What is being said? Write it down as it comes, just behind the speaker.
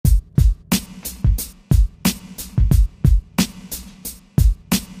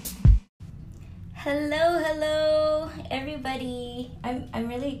Hello, everybody. I'm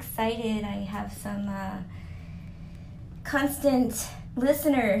really excited. I have some constant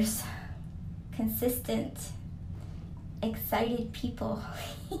listeners, consistent, excited people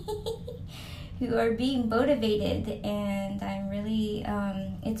who are being motivated, and I'm really,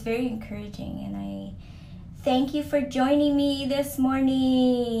 it's very encouraging, and I thank you for joining me this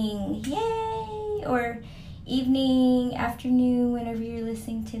morning. Yay! Or evening, afternoon, whenever you're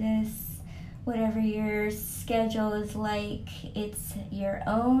listening to this. Whatever your schedule is like, it's your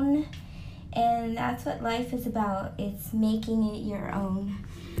own, and that's what life is about. It's making it your own.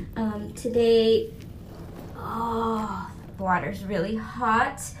 Today, the water's really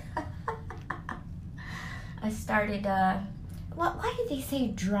hot. I started, why did they say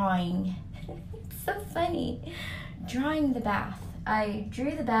drawing? It's so funny. Drawing the bath. I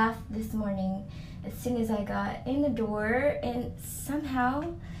drew the bath this morning as soon as I got in the door, and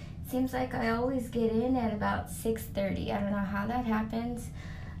somehow seems like I always get in at about 6:30. I don't know how that happens.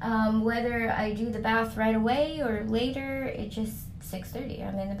 Whether I do the bath right away or later, it's just 6:30.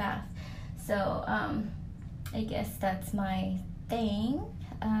 I'm in the bath. So I guess that's my thing.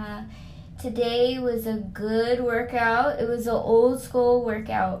 Today was a good workout. It was an old school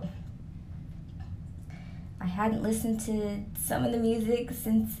workout. I hadn't listened to some of the music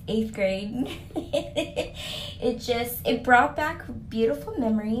since 8th grade. It brought back beautiful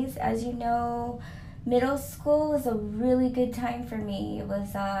memories. As you know, middle school was a really good time for me. It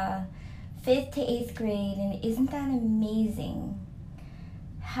was 5th to 8th grade, and isn't that amazing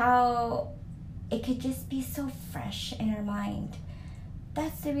how it could just be so fresh in our mind?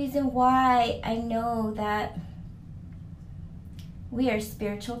 That's the reason why I know that we are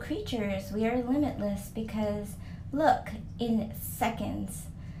spiritual creatures. We are limitless because, look, in seconds,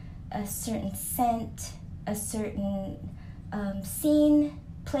 a certain scent, a certain scene,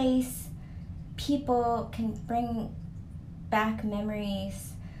 place, people can bring back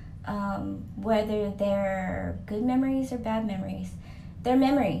memories, whether they're good memories or bad memories. They're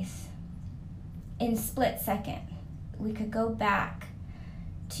memories in a split second. We could go back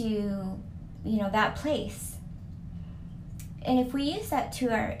to, that place. And if we use that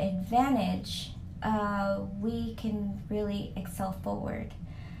to our advantage, we can really excel forward.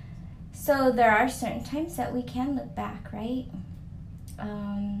 So there are certain times that we can look back, right?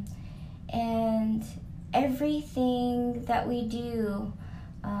 And everything that we do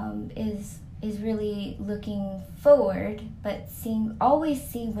is really looking forward, but always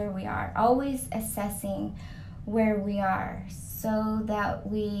seeing where we are, always assessing where we are, so that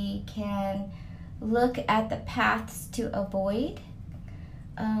we can look at the paths to avoid.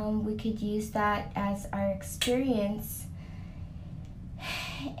 We could use that as our experience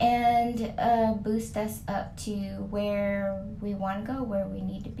and boost us up to where we want to go, where we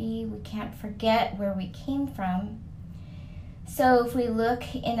need to be. We can't forget where we came from. So if we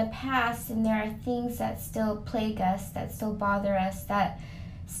look in the past and there are things that still plague us, that still bother us, that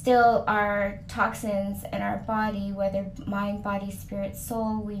still are toxins in our body, whether mind, body, spirit,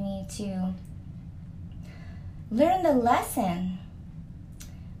 soul, we need to learn the lesson.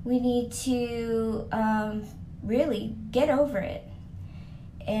 We need to really get over it.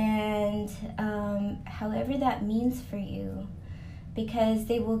 And however that means for you, because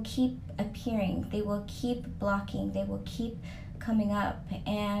they will keep appearing, they will keep blocking, they will keep coming up.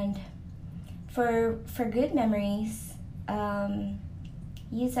 And for good memories,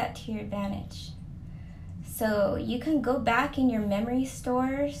 use that to your advantage. So you can go back in your memory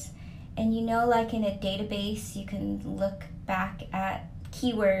stores, and like in a database, you can look back at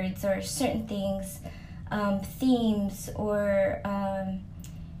keywords or certain things, themes, or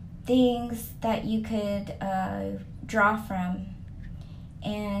things that you could draw from,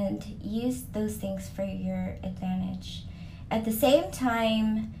 and use those things for your advantage. At the same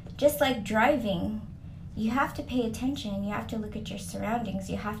time, just like driving, you have to pay attention. You have to look at your surroundings.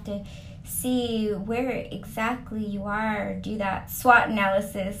 You have to see where exactly you are, do that SWOT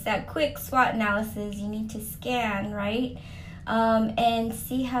analysis, that quick SWOT analysis. You need to scan, right? And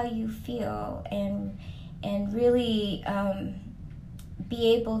see how you feel, and really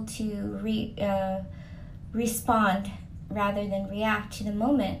be able to respond rather than react to the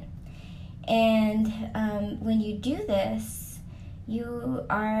moment. And when you do this, you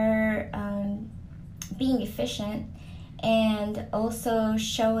are being efficient, and also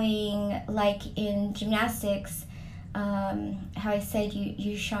showing, like in gymnastics, how I said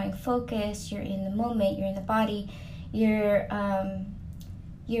you're showing focus, you're in the moment, you're in the body, you're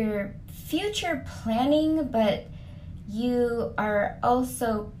future planning, but you are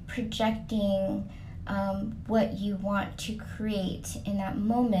also projecting what you want to create in that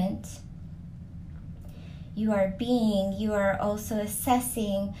moment. you are being, you are also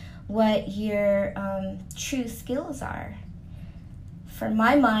assessing what your true skills are. For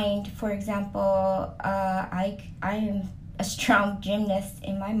my mind, for example, I am a strong gymnast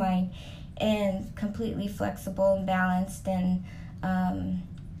in my mind, and completely flexible and balanced, and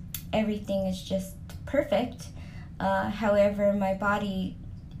everything is just perfect. However, my body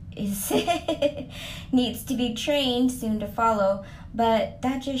is needs to be trained soon to follow, but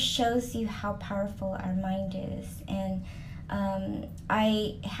that just shows you how powerful our mind is. And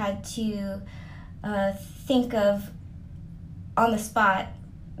I had to think of, on the spot,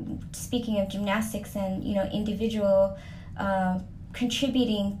 speaking of gymnastics and individual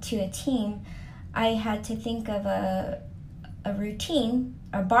contributing to a team, I had to think of a routine,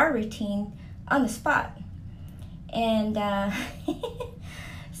 a bar routine, on the spot. And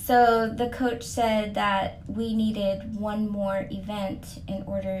so the coach said that we needed one more event in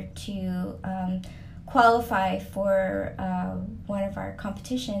order to qualify for one of our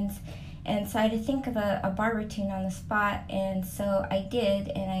competitions. And so I had to think of a bar routine on the spot. And so I did,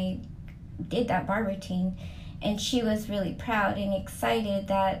 and I did that bar routine. And she was really proud and excited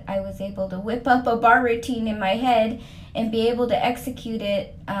that I was able to whip up a bar routine in my head and be able to execute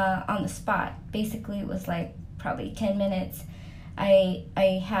it on the spot. Basically, it was like probably 10 minutes. I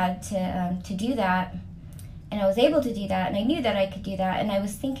had to do that, and I was able to do that, and I knew that I could do that, and I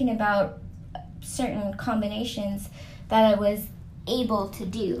was thinking about certain combinations that I was able to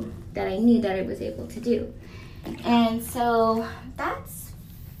do, that I knew that I was able to do. And so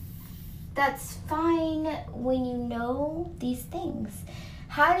that's fine when you know these things.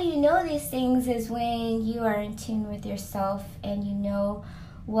 How do you know these things is when you are in tune with yourself and you know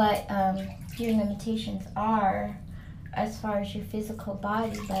what your limitations are as far as your physical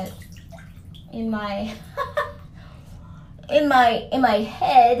body. But in my in my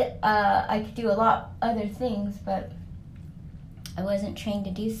head, I could do a lot other things, but I wasn't trained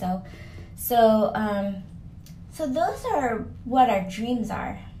to do so. So those are what our dreams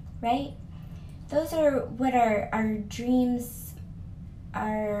are, right? Those are what our dreams,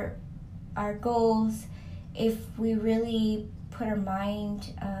 our goals, if we really put our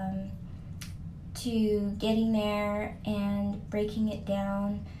mind to getting there and breaking it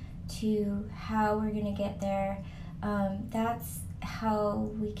down to how we're going to get there. That's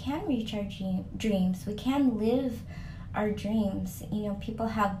how we can reach our dreams. We can live our dreams. People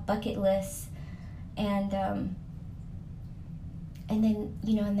have bucket lists, and then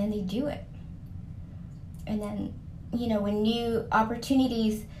they do it. And then, when new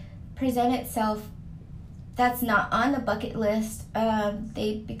opportunities present itself, that's not on the bucket list.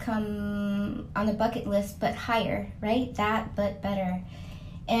 They become on the bucket list, but higher, right? That, but better.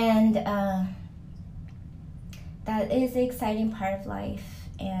 And that is the exciting part of life.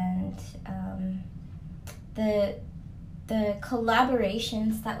 And the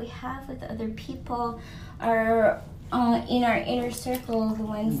collaborations that we have with other people are in our inner circle, the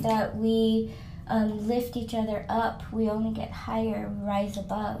ones that we lift each other up. We only get higher, rise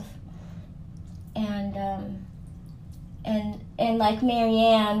above. And like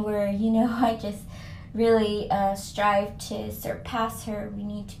Marianne, where I just really strive to surpass her. We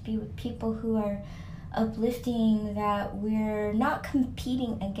need to be with people who are uplifting, that we're not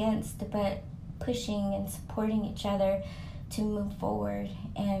competing against, but pushing and supporting each other to move forward.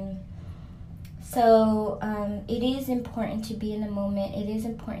 And so it is important to be in the moment. It is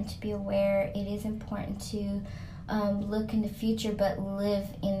important to be aware. It is important to look in the future, but live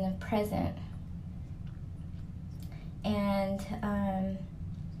in the present. And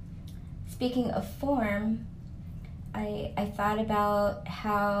speaking of form, I thought about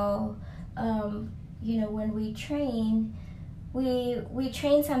how when we train, we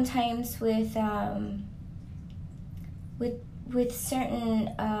train sometimes with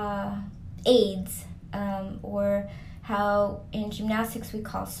certain aids, or how in gymnastics we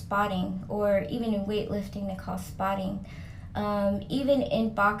call spotting, or even in weightlifting they call spotting. Even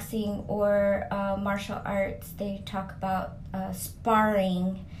in boxing or martial arts, they talk about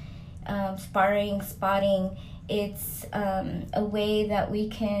sparring, spotting. It's a way that we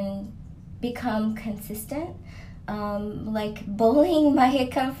can become consistent. Like bowling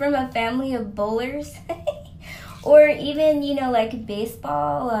might come from a family of bowlers. Or even, like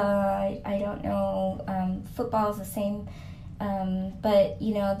baseball, I don't know, football is the same, but,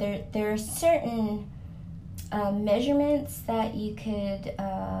 there are certain measurements that you could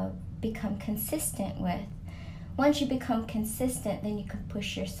become consistent with. Once you become consistent, then you can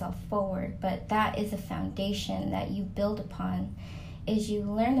push yourself forward, but that is a foundation that you build upon, is you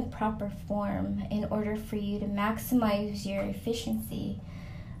learn the proper form in order for you to maximize your efficiency.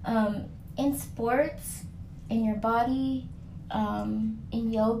 In sports, in your body.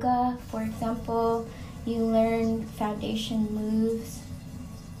 In yoga, for example, you learn foundation moves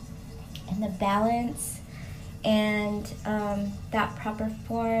and the balance and that proper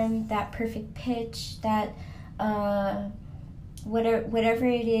form, that perfect pitch, that whatever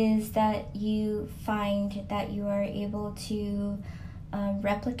it is that you find that you are able to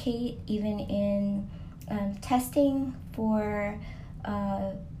replicate even in testing for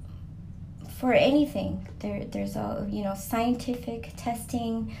anything. There's a scientific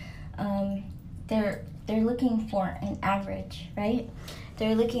testing. They're looking for an average, right?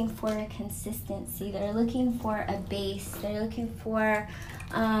 They're looking for a consistency. They're looking for a base. They're looking for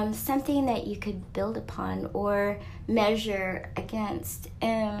something that you could build upon or measure against.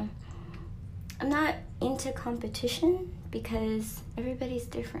 I'm not into competition because everybody's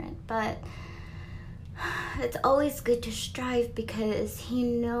different, but it's always good to strive because you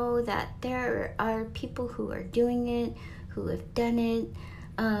know that there are people who are doing it, who have done it,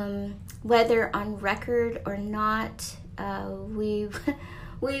 whether on record or not. We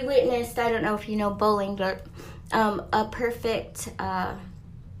witnessed, I don't know if you know bowling, but a perfect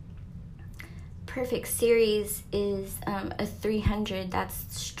series is a 300. That's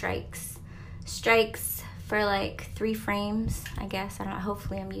strikes for like 3 frames, I guess. I don't know,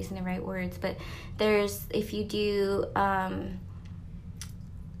 hopefully I'm using the right words, but there's, if you do am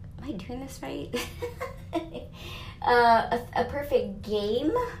I doing this right? A perfect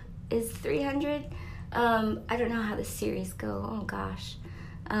game is 300. I don't know how the series go. Oh gosh.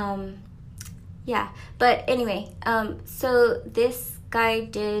 Yeah, but anyway, so this guy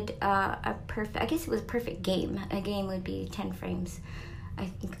did a perfect, I guess it was a perfect game. A game would be 10 frames. I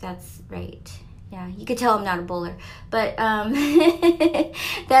think that's right. Yeah, you could tell I'm not a bowler, but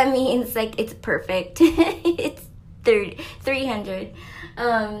that means like it's perfect. It's 300.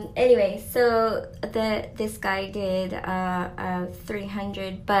 Anyway, so this guy did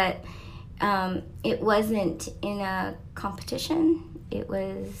 300, but it wasn't in a competition. It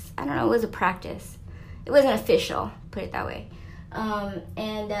was, I don't know, it was a practice. It wasn't official, put it that way.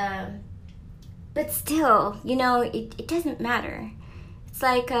 But still, it doesn't matter. It's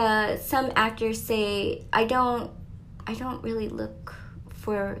like some actors say, I don't really look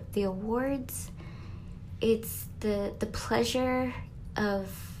for the awards. It's the pleasure of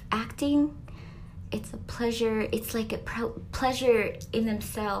acting. It's a pleasure. It's like a pleasure in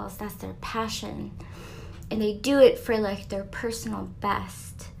themselves. That's their passion. And they do it for like their personal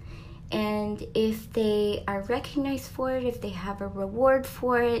best. And if they are recognized for it, if they have a reward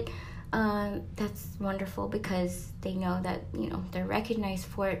for it, that's wonderful because they know that, they're recognized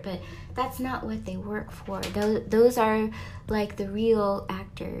for it, but that's not what they work for. Those are like the real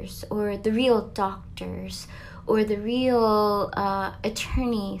actors or the real doctors or the real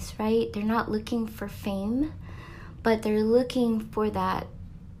attorneys, right? They're not looking for fame, but they're looking for that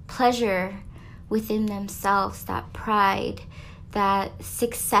pleasure within themselves, that pride, that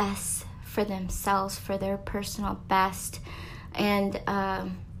success for themselves, for their personal best. And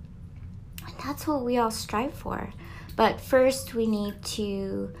that's what we all strive for. But first we need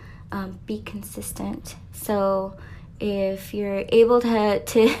to be consistent. So if you're able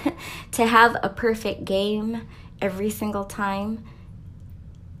to have a perfect game every single time,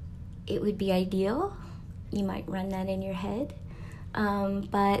 it would be ideal. You might run that in your head.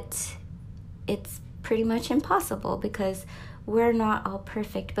 But it's pretty much impossible because we're not all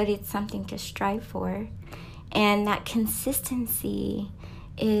perfect, but it's something to strive for. And that consistency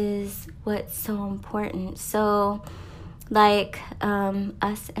is what's so important. So like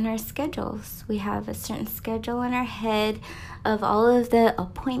us and our schedules, we have a certain schedule in our head of all of the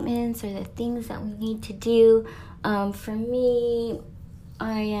appointments or the things that we need to do. For me,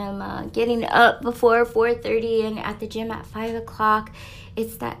 I am getting up before 4:30 and at the gym at 5 o'clock.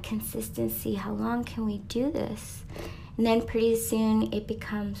 It's that consistency. How long can we do this? And then pretty soon it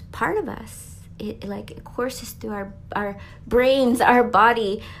becomes part of us. It courses through our brains, our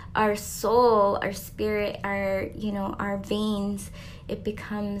body, our soul, our spirit, our veins. It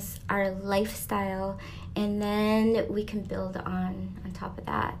becomes our lifestyle, and then we can build on top of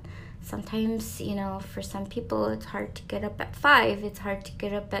that. Sometimes, for some people, it's hard to get up at 5. It's hard to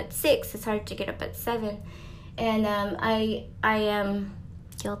get up at 6. It's hard to get up at 7. And I am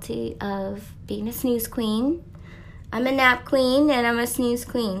guilty of being a snooze queen. I'm a nap queen and I'm a snooze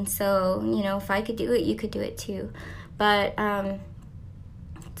queen. So, if I could do it, you could do it too. But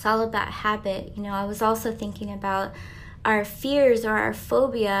it's all about habit. I was also thinking about our fears or our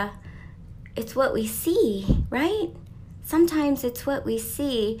phobia. It's what we see, right? Sometimes it's what we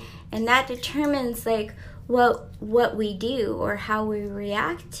see, and that determines what we do or how we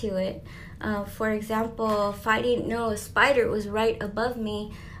react to it. For example, if I didn't know a spider was right above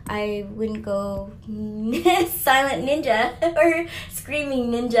me, I wouldn't go silent ninja or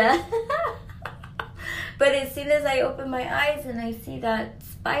screaming ninja. But as soon as I open my eyes and I see that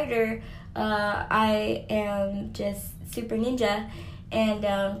spider, I am just super ninja and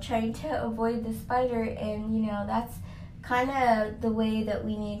trying to avoid the spider. And that's kind of the way that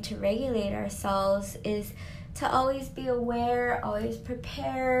we need to regulate ourselves, is to always be aware, always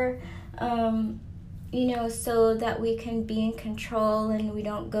prepare, so that we can be in control and we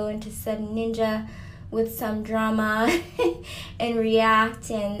don't go into sudden ninja with some drama and react,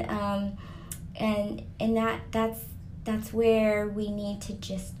 and that's where we need to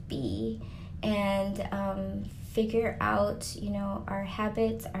just be and figure out our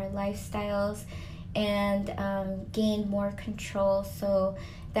habits, our lifestyles, and gain more control so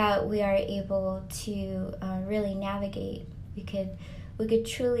that we are able to really navigate. We could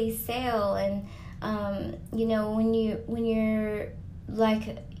truly sail. And when you're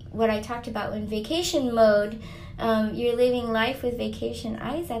like what I talked about in vacation mode, you're living life with vacation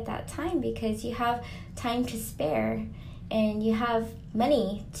eyes at that time, because you have time to spare and you have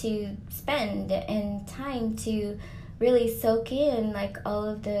money to spend and time to really soak in like all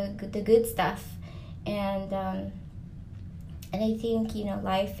of the good stuff. And I think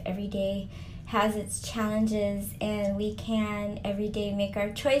life every day has its challenges, and we can every day make our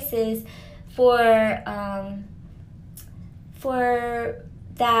choices for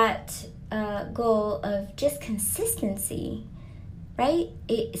that goal of just consistency, right?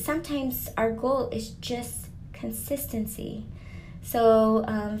 Sometimes our goal is just consistency. So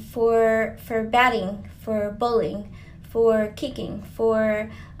for batting, for bowling, for kicking, for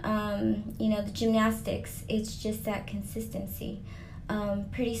the gymnastics, it's just that consistency.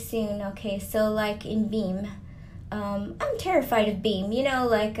 Pretty soon, okay, so like in beam, I'm terrified of beam.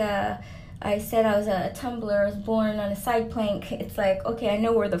 I said I was a tumbler. I was born on a side plank. It's like, okay, I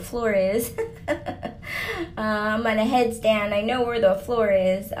know where the floor is. I'm on a headstand. I know where the floor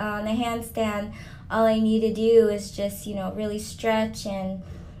is. On a handstand, all I need to do is just, really stretch, and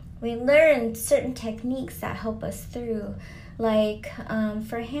we learn certain techniques that help us through. Like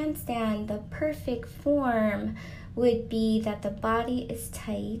for handstand, the perfect form would be that the body is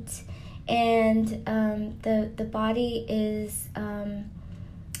tight and the body is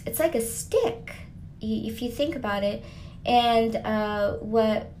it's like a stick, if you think about it. And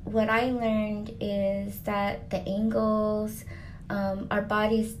what I learned is that the angles, our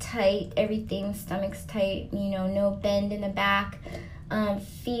body's tight, everything, stomach's tight, no bend in the back.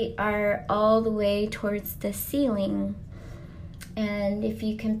 Feet are all the way towards the ceiling. And if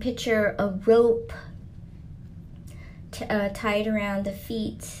you can picture a rope tied around the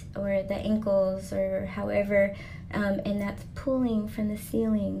feet or the ankles or however, and that's pulling from the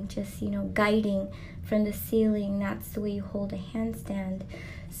ceiling, just guiding from the ceiling, that's the way you hold a handstand.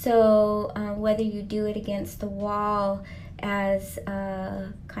 So whether you do it against the wall as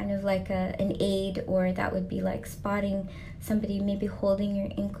kind of like an aid, or that would be like spotting somebody, maybe holding your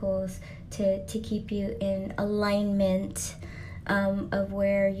ankles to keep you in alignment of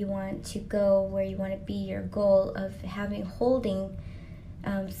where you want to go, where you want to be, your goal of holding.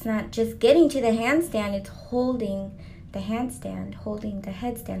 It's not just getting to the handstand, it's holding the handstand, holding the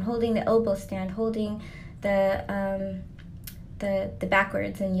headstand, holding the elbow stand, holding the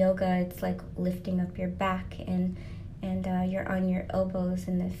backwards. In yoga, it's like lifting up your back, and you're on your elbows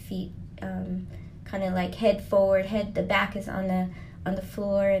and the feet kind of like head forward, the back is on the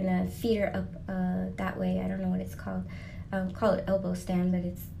floor and the feet are up that way. I don't know what it's called. Call it elbow stand, but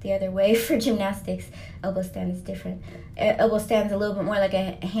it's the other way for gymnastics. Elbow stand is different. Elbow stand is a little bit more like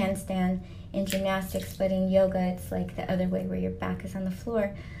a handstand in gymnastics, but in yoga it's like the other way where your back is on the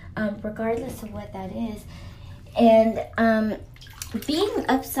floor, regardless of what that is. And being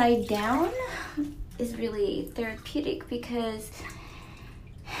upside down is really therapeutic, because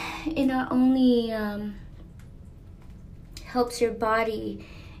it not only helps your body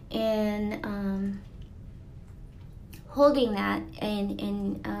in holding that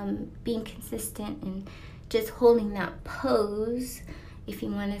and being consistent and just holding that pose, if you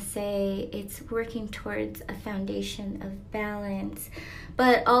want to say, it's working towards a foundation of balance,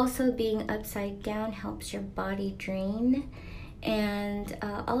 but also being upside down helps your body drain. And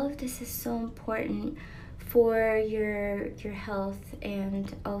all of this is so important for your health,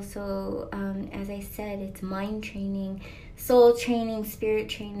 and also as I said, it's mind training, soul training, spirit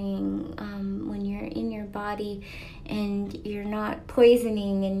training, when you're in your body and you're not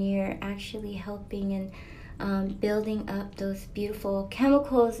poisoning and you're actually helping. And building up those beautiful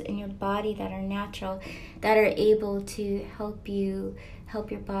chemicals in your body that are natural, that are able to help your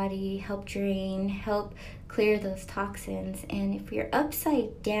body, help drain, help clear those toxins. And if you're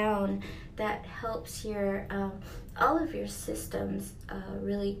upside down, that helps your all of your systems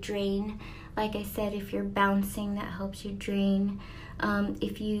really drain. Like I said, if you're bouncing, that helps you drain.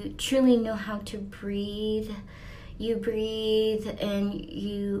 If you truly know how to breathe, you breathe and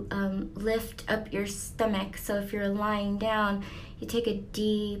you lift up your stomach. So if you're lying down, you take a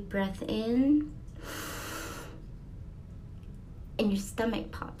deep breath in and your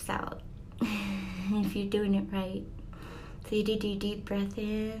stomach pops out. If you're doing it right. So you do deep breath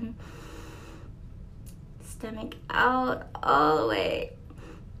in, stomach out all the way.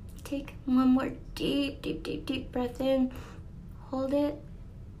 Take one more deep breath in, hold it,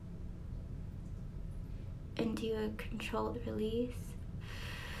 and do a controlled release.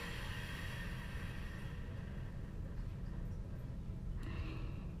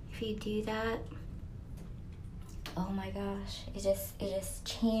 If you do that, oh my gosh, it just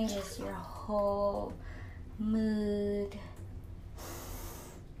changes your whole mood.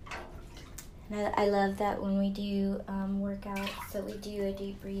 And I love that when we do workouts, so we do a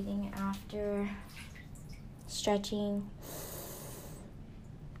deep breathing after stretching.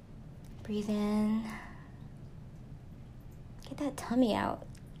 Breathe in. Get that tummy out.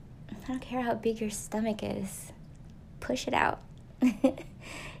 I don't care how big your stomach is. Push it out.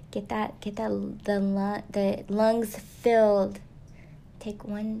 Get the lungs filled. Take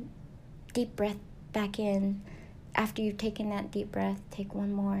one deep breath back in. After you've taken that deep breath, take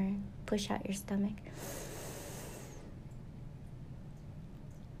one more. Push out your stomach.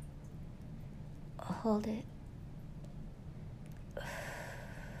 Hold it.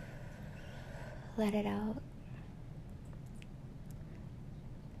 Let it out.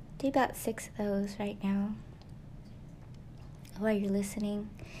 Do about 6 of those right now while you're listening,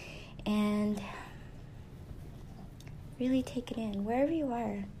 and really take it in wherever you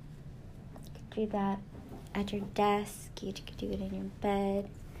are. You could do that at your desk, you could do it in your bed,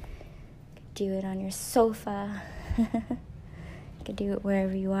 you could do it on your sofa, you could do it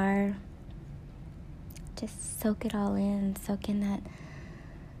wherever you are. Just soak it all in, soak in that.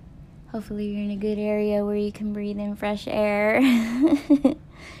 Hopefully you're in a good area where you can breathe in fresh air.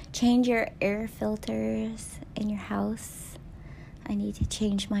 Change your air filters in your house. I need to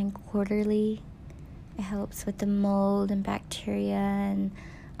change mine quarterly. It helps with the mold and bacteria and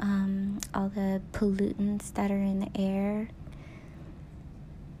all the pollutants that are in the air.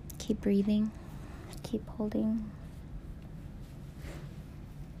 Keep breathing. Keep holding.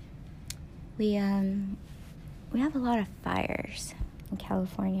 We have a lot of fires in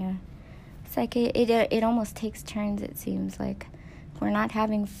California. It's like it almost takes turns, it seems like. We're not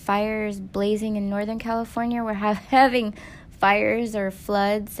having fires blazing in Northern California. We're having fires or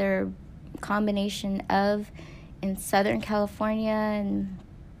floods or combination of in Southern California, and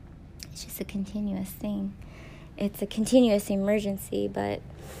it's just a continuous thing. It's a continuous emergency, but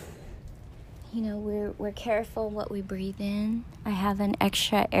we're careful what we breathe in. I have an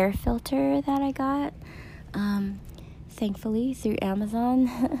extra air filter that I got, thankfully through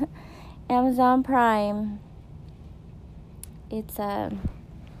Amazon, Amazon Prime. It's a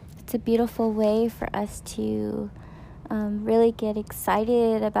beautiful way for us to really get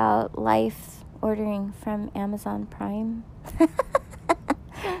excited about life ordering from Amazon Prime.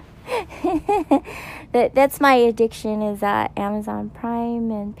 That's my addiction, is Amazon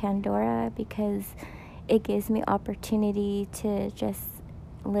Prime and Pandora, because it gives me opportunity to just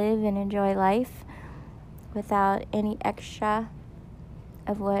live and enjoy life without any extra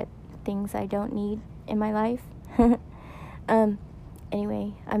of what things I don't need in my life.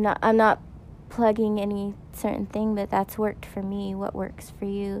 Anyway, I'm not plugging any certain thing, but that's worked for me. What works for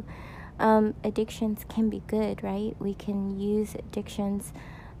you? Addictions can be good, right? We can use addictions,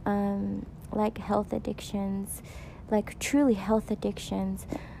 like health addictions, like truly health addictions.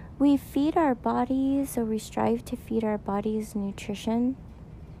 We feed our bodies, or we strive to feed our bodies nutrition.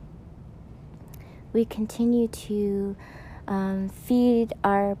 We continue to feed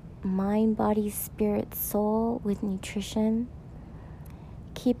our mind, body, spirit, soul with nutrition.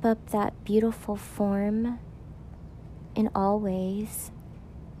 Keep up that beautiful form in all ways.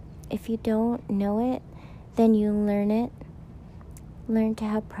 If you don't know it, then you learn it. Learn to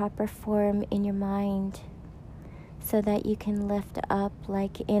have proper form in your mind so that you can lift up,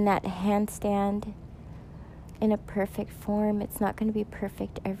 like in that handstand, in a perfect form. It's not going to be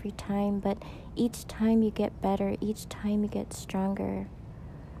perfect every time, but each time you get better, each time you get stronger.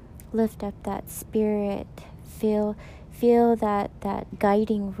 Lift up that spirit. Feel that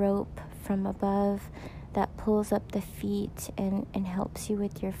guiding rope from above that pulls up the feet and helps you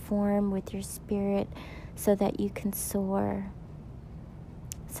with your form, with your spirit, so that you can soar,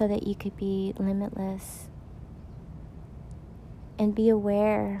 so that you could be limitless. And be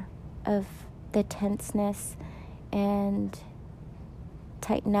aware of the tenseness and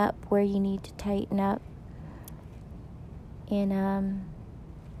tighten up where you need to tighten up. And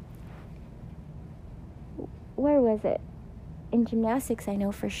where was it? In gymnastics, I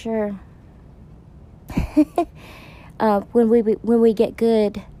know for sure. When we get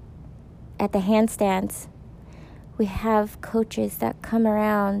good at the handstands, we have coaches that come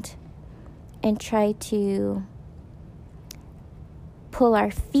around and try to pull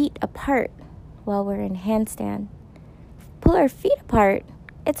our feet apart while we're in handstand. Pull our feet apart.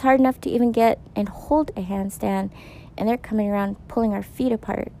 It's hard enough to even get and hold a handstand, and they're coming around pulling our feet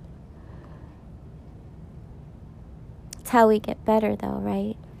apart. It's how we get better, though,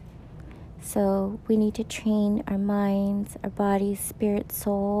 right? So we need to train our minds, our bodies, spirit,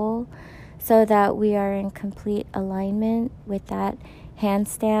 soul, so that we are in complete alignment with that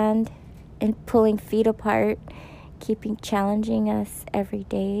handstand and pulling feet apart, challenging us every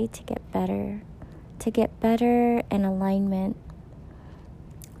day to get better and alignment.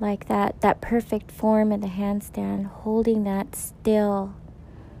 Like that perfect form in the handstand, holding that still.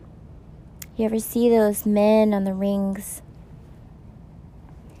 You ever see those men on the rings?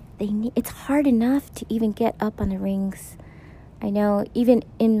 It's hard enough to even get up on the rings. I know, even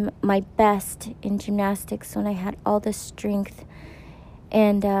in my best in gymnastics, when I had all the strength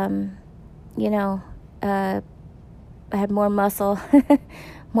and, I had more muscle,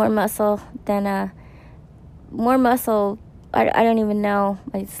 more muscle, I don't even know.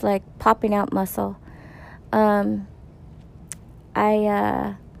 It's like popping out muscle. I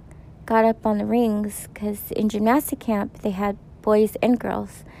got up on the rings because in gymnastic camp, they had boys and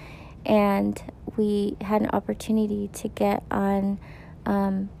girls. And we had an opportunity to get on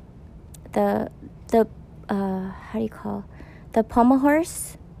the pommel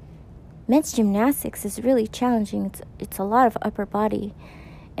horse. Men's gymnastics is really challenging. It's a lot of upper body,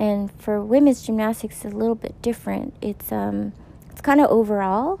 and for women's gymnastics, it's a little bit different. It's kind of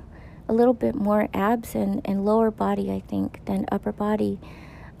overall a little bit more abs and lower body, I think, than upper body,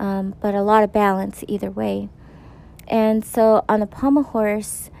 but a lot of balance either way. And so on the pommel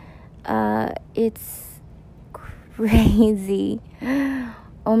horse, it's crazy.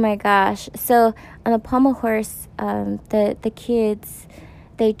 Oh my gosh. So on the pommel horse, the kids,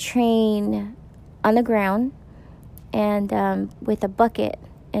 they train on the ground and with a bucket,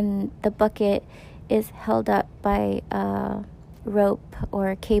 and the bucket is held up by rope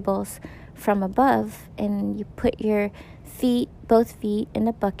or cables from above, and you put your both feet in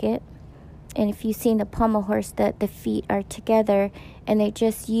the bucket. And if you've seen the pommel horse, the feet are together, and they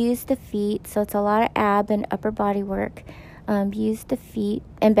just use the feet. So it's a lot of ab and upper body work. Use the feet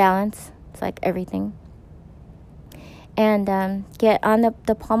and balance. It's like everything. And get on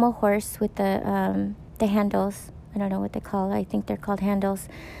the pommel horse with the handles. I don't know what they call it. I think they're called handles.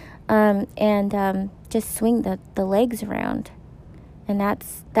 And just swing the legs around. And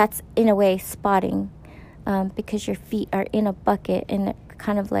that's in a way spotting, because your feet are in a bucket and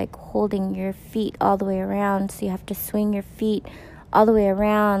kind of like holding your feet all the way around. So you have to swing your feet all the way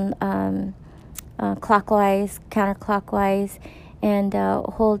around, clockwise, counterclockwise, and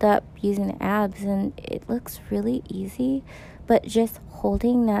hold up using the abs. And it looks really easy, but just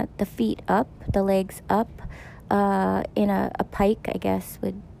holding the feet up, the legs up, in a pike, I guess,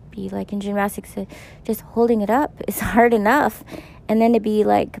 would be like in gymnastics. Just holding it up is hard enough, and then to be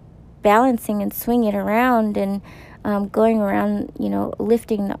like balancing and swinging around and going around,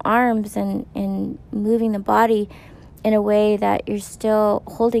 lifting the arms and moving the body in a way that you're still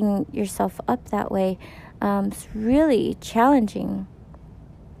holding yourself up that way. It's really challenging.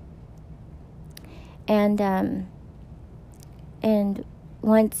 And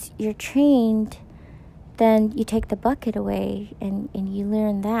once you're trained, then you take the bucket away and you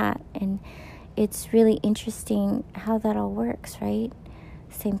learn that. And it's really interesting how that all works, right?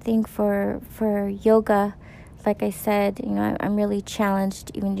 Same thing for yoga. Like I said, I'm really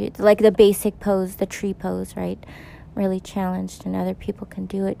challenged, even like the basic pose, the tree pose, right? Really challenged, and other people can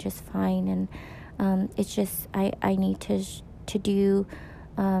do it just fine. And it's just I need to do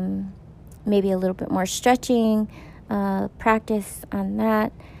maybe a little bit more stretching, practice on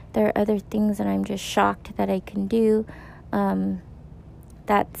that. There are other things that I'm just shocked that I can do.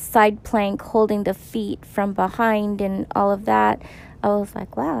 That side plank, holding the feet from behind and all of that. I was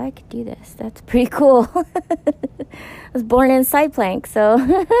like, wow, I could do this. That's pretty cool. I was born in side plank, so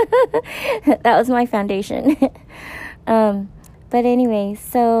that was my foundation. But anyway,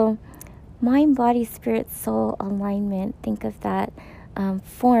 so mind, body, spirit, soul alignment. Think of that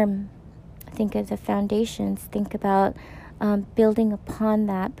form. Think of the foundations. Think about building upon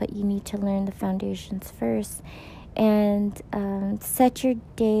that, but you need to learn the foundations first. And set your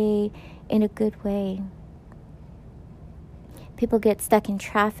day in a good way. People get stuck in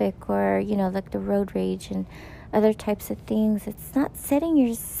traffic or, like the road rage and other types of things. It's not setting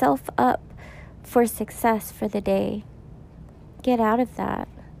yourself up for success for the day. Get out of that.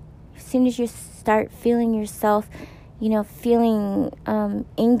 As soon as you start feeling yourself, feeling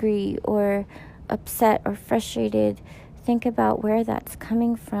angry or upset or frustrated, think about where that's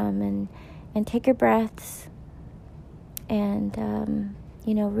coming from and take your breaths and,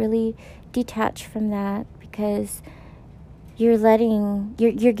 really detach from that, because you're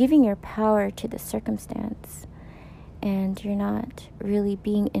giving your power to the circumstance, and you're not really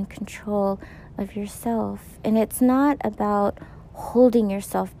being in control of yourself. And it's not about holding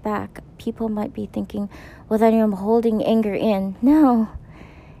yourself back. People might be thinking, well, then I'm holding anger in. No,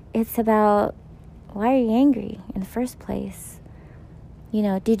 it's about, why are you angry in the first place?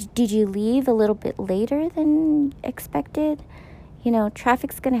 Did you leave a little bit later than expected?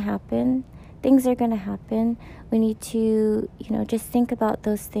 Traffic's going to happen. Things are going to happen. We need to, just think about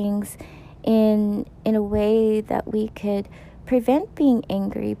those things in a way that we could prevent being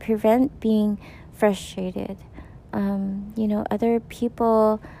angry, prevent being frustrated. Other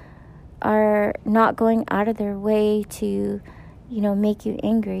people are not going out of their way to, make you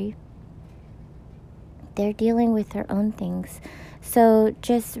angry. They're dealing with their own things. So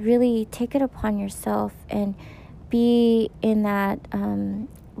just really take it upon yourself and be in that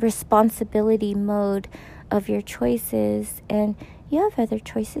responsibility mode of your choices. And you have other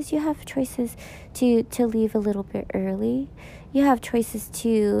choices. You have choices to leave a little bit early. You have choices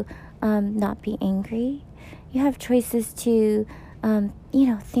to not be angry. You have choices to,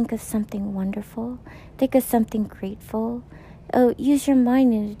 think of something wonderful. Think of something grateful. Use your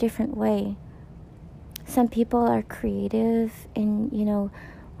mind in a different way. Some people are creative in,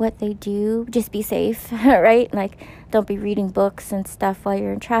 what they do. Just be safe, right? Like, don't be reading books and stuff while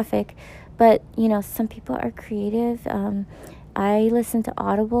you're in traffic. But, some people are creative. I listen to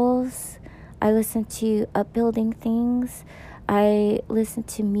audibles. I listen to upbuilding things. I listen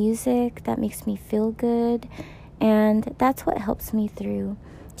to music that makes me feel good. And that's what helps me through.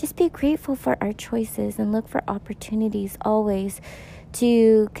 Just be grateful for our choices and look for opportunities always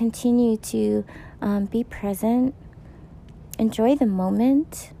to continue to be present. Enjoy the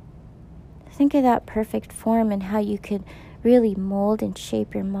moment. Think of that perfect form and how you could really mold and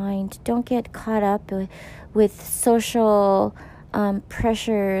shape your mind. Don't get caught up with social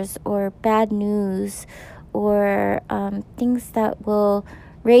pressures or bad news or things that will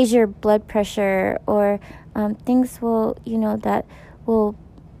raise your blood pressure or things that will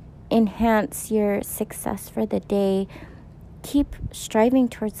enhance your success for the day. Keep striving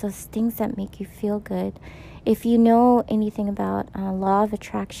towards those things that make you feel good. If you know anything about law of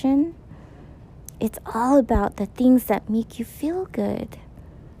attraction, it's all about the things that make you feel good.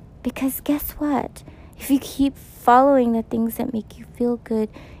 Because guess what? If you keep following the things that make you feel good,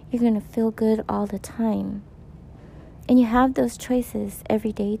 you're going to feel good all the time. And you have those choices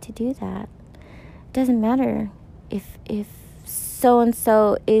every day to do that. It doesn't matter if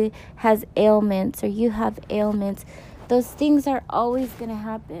so-and-so has ailments or you have ailments. Those things are always going to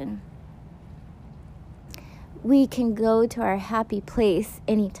happen. We can go to our happy place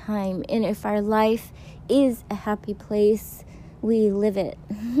anytime. And if our life is a happy place, we live it.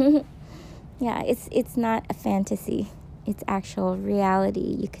 Yeah, it's not a fantasy. It's actual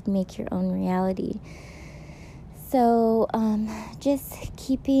reality. You could make your own reality. So just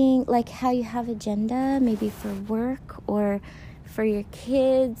keeping, like how you have agenda, maybe for work or for your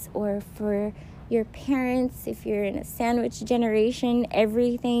kids or for your parents, if you're in a sandwich generation,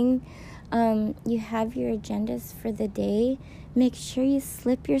 everything. You have your agendas for the day. Make sure you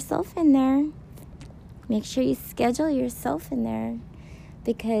slip yourself in there. Make sure you schedule yourself in there,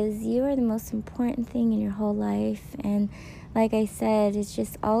 because you are the most important thing in your whole life. And like I said, it's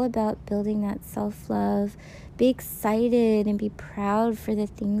just all about building that self-love. Be excited and be proud for the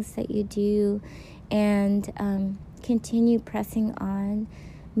things that you do, and continue pressing on,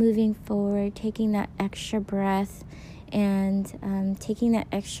 moving forward, taking that extra breath and taking that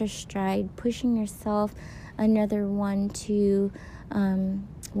extra stride, pushing yourself another one to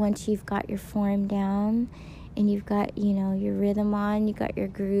once you've got your form down and you've got, your rhythm on, you got your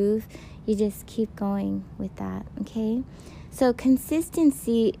groove, you just keep going with that, okay? So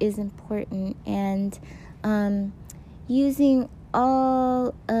consistency is important, and using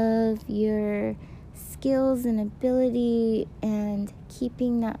all of your skills and ability and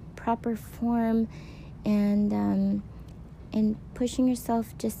keeping that proper form and pushing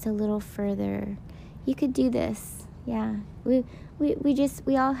yourself just a little further. You could do this. Yeah. We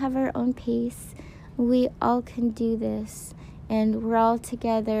all have our own pace. We all can do this. And we're all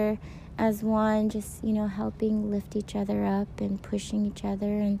together as one, just, helping lift each other up and pushing each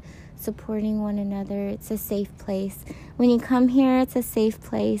other and supporting one another. It's a safe place. When you come here, it's a safe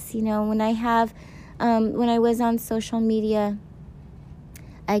place. When I was on social media,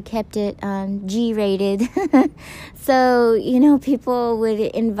 I kept it G-rated. So, people would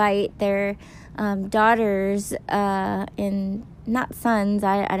invite their daughters and not sons,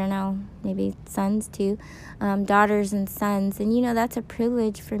 I don't know, maybe sons too, daughters and sons. And, that's a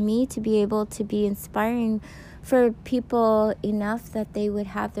privilege for me to be able to be inspiring for people enough that they would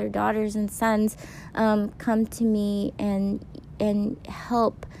have their daughters and sons come to me and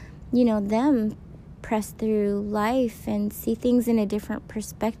help, them press through life and see things in a different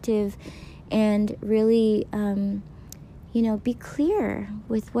perspective and really, be clear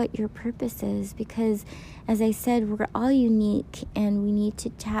with what your purpose is. Because, as I said, we're all unique and we need to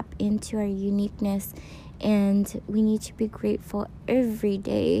tap into our uniqueness, and we need to be grateful every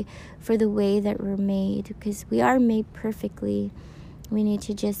day for the way that we're made, because we are made perfectly. We need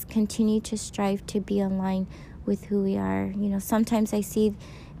to just continue to strive to be in line with who we are. Sometimes I see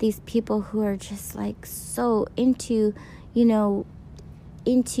these people who are just like so into and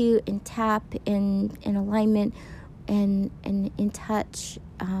tap in alignment and in touch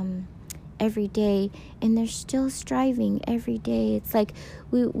every day, and they're still striving every day. It's like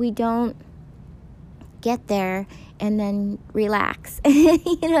we don't get there and then relax.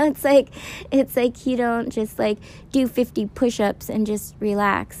 It's like you don't just like do 50 push-ups and just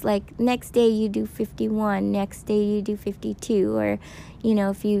relax. Like next day you do 51, next day you do 52, or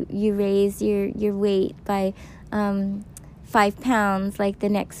if you raise your weight by 5 pounds like the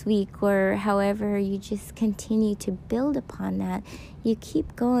next week, or however, you just continue to build upon that. You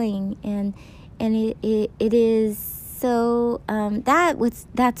keep going, and it is so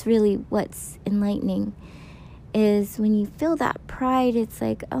that's really what's enlightening, is when you feel that pride. It's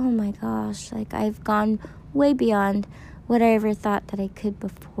like, oh my gosh, like I've gone way beyond what I ever thought that I could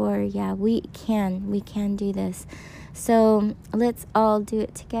before. Yeah, we can do this. So let's all do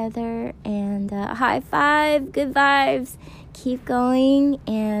it together, and high five, good vibes. Keep going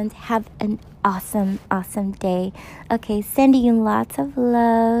and have an awesome, awesome day. Okay, sending you lots of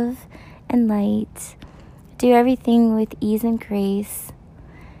love and light. Do everything with ease and grace.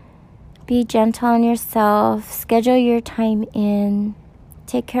 Be gentle on yourself. Schedule your time in.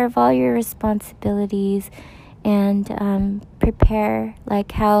 Take care of all your responsibilities, and prepare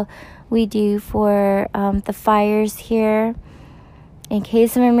like how we do for the fires here. In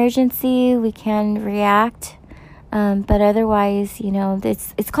case of emergency, we can react. But otherwise,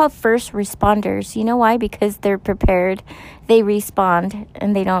 it's called first responders. You know why? Because they're prepared. They respond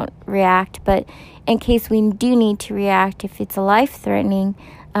and they don't react. But in case we do need to react, if it's life-threatening,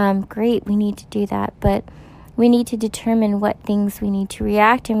 great, we need to do that. But we need to determine what things we need to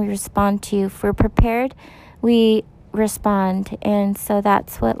react and we respond to. If we're prepared, we respond. And so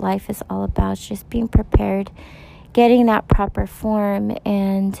that's what life is all about, just being prepared, getting that proper form,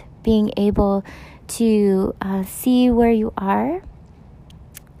 and being able to see where you are,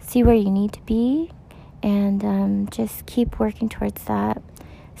 see where you need to be, and just keep working towards that.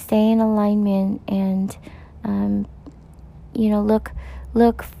 Stay in alignment, and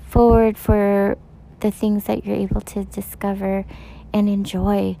look forward for the things that you're able to discover and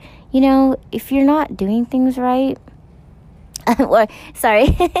enjoy. If you're not doing things right,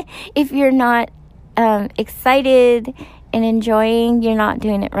 if you're not excited and enjoying, you're not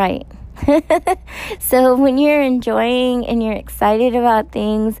doing it right. So when you're enjoying and you're excited about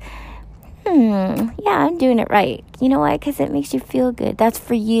things, yeah, I'm doing it right. You know why? Because it makes you feel good. That's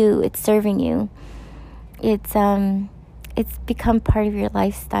for you. It's serving you. It's become part of your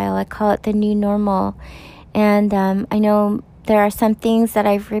lifestyle. I call it the new normal. And I know there are some things that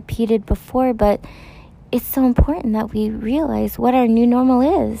I've repeated before, but it's so important that we realize what our new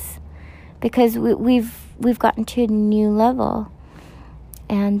normal is, because we've gotten to a new level.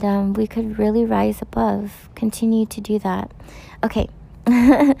 And we could really rise above. Continue to do that. Okay.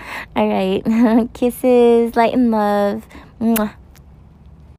 All right. Kisses, light and love. Mwah.